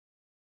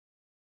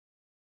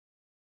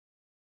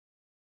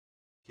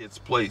It's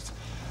place.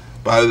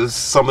 But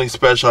something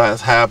special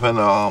has happened.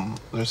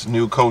 There's a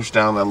new coach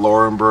down at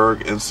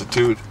Laurenburg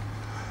Institute,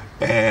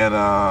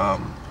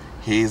 and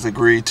he's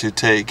agreed to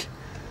take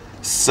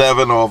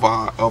seven of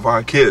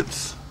our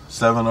kids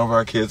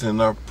in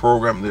our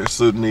program. They're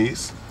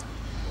Sudanese,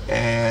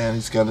 and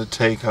he's going to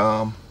take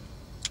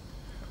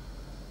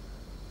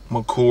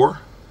Makur,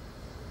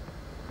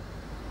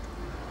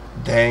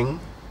 Dang.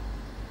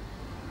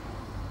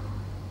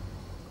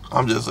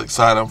 I'm just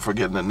excited. I'm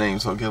forgetting the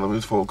names. Okay, let me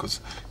focus.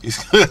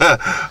 He's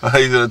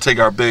gonna take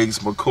our bigs,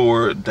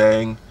 Makur,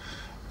 Dang,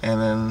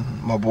 and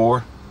then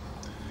Mabor,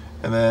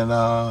 and then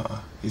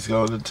he's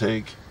going to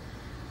take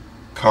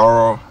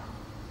Karo.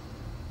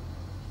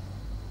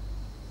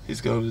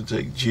 He's going to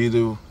take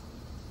Jidu,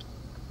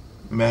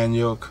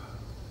 Majok,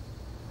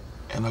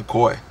 and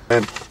Akoi.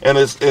 And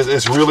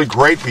it's really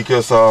great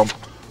because of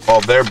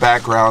their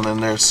background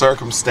and their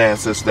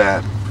circumstances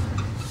that,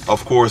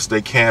 of course,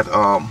 they can't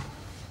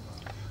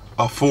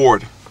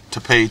afford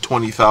to pay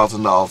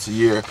 $20,000 a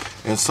year,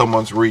 and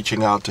someone's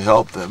reaching out to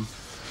help them.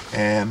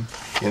 And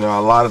a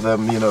lot of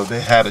them,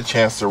 they had a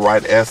chance to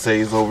write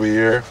essays over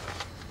here.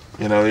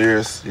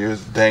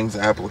 Here's Dang's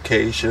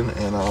application,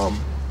 and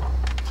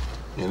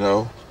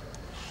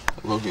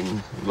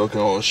looking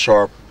all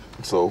sharp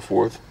and so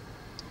forth.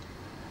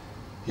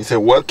 He said,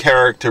 "What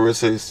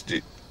characteristics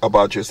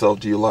about yourself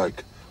do you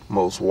like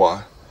most?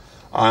 Why?"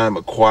 "I am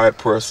a quiet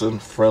person,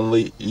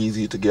 friendly,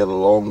 easy to get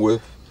along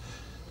with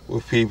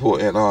people,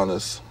 and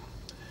honest.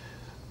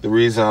 The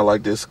reason I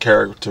like this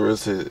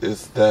characteristic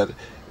is that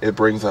it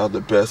brings out the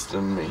best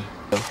in me."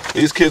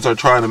 These kids are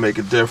trying to make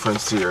a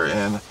difference here,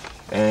 and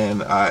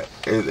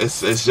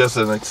it's just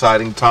an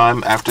exciting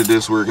time. After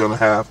this, we're gonna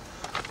have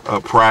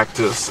a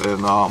practice,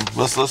 and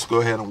let's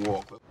go ahead and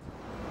walk.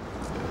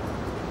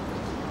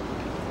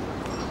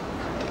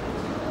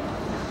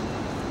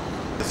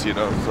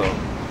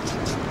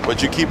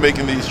 But you keep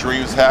making these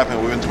dreams happen.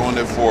 We've been doing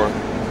it for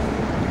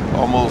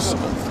almost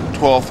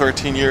 12,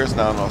 13 years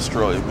now in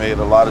Australia. Made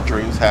a lot of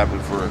dreams happen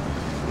for,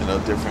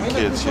 different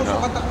kids,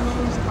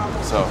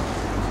 So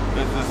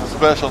it's a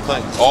special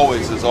thing. It's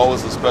always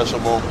a special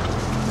moment.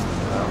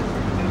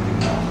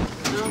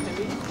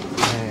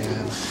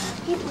 And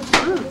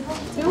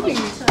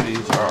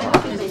these are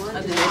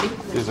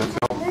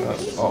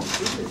film.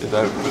 Is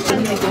that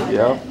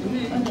yeah?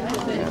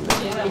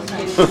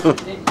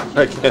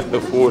 I can't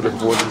afford it.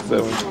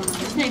 47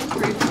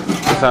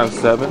 times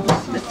 7.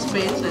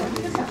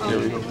 Here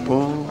we go.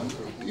 Boom.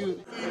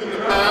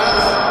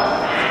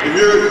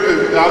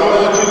 I don't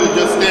want you to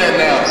just stand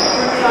now.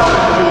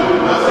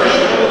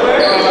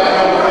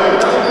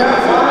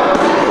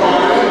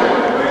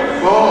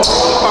 Well,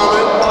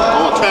 comment. I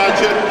want to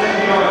catch it.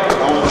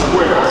 I want to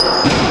square.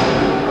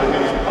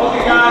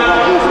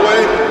 This way,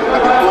 I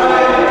can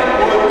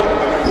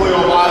play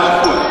on my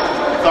foot.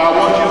 So I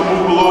want you to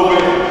move a little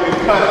bit and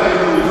cut it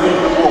into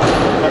the ball.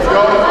 Let's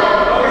go.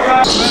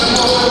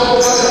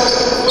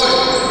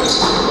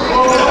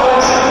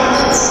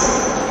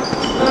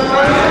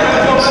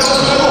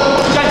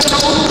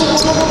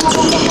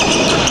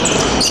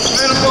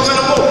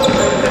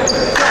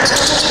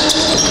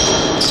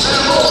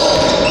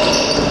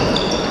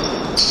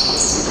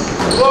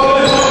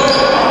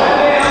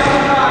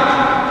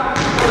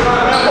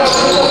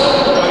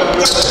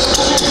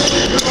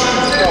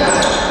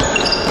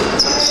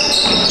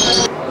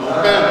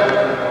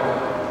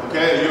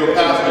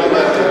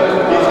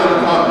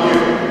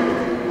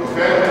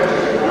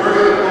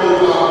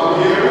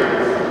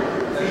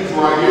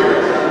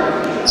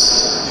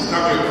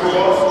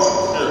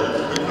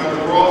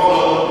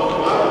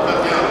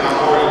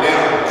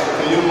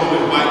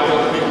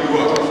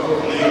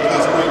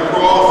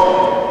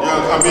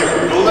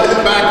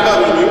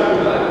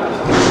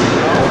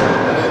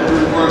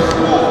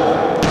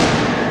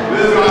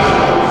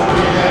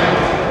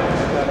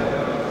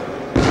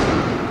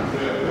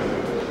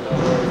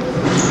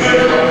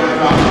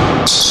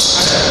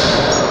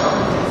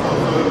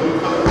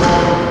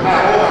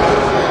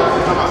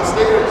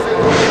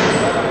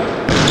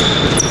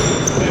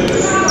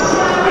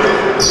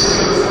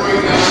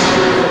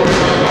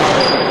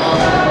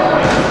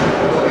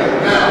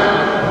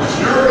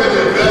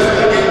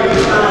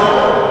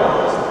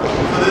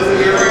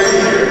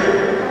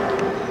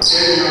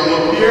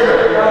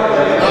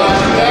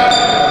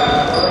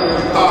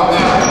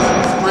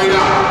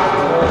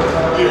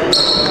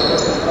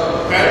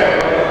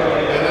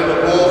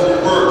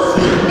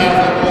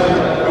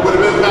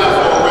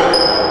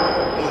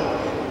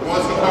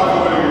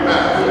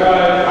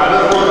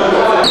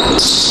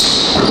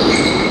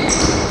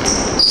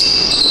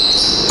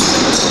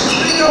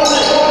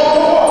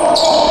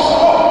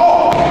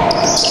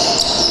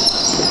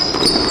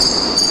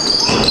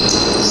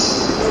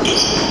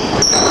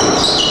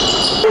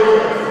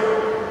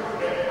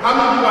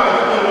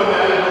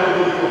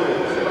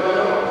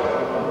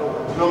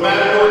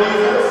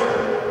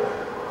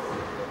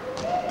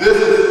 This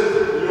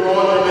is, you're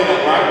on your man,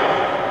 right?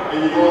 And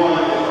you're going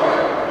like this,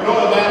 right? You know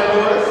what a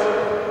matador is?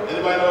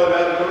 Anybody know what a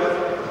matador is?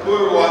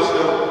 Whoever watched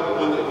them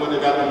when they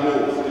got the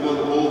moves? You know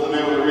the moves and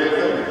they were the red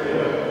thing?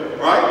 Yeah.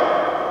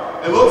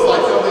 It looks like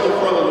something in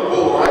front of the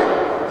bull, right?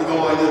 He's going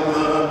like this,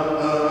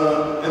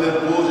 and then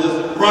the bull just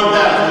run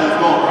past and he's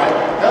gone, right?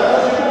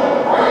 That's what you're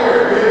doing, right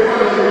here. You're in front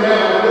of you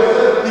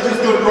now. He's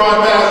just going to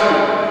drive past you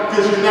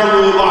because you're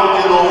never really locked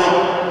in on him.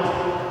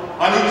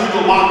 I need you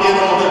to lock in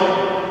on him.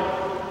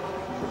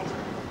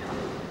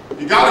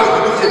 You gotta,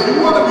 if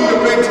you want to be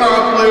a big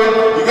time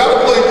player, you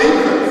gotta play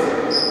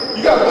defense.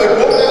 You gotta play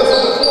both ends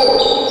of the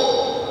floor.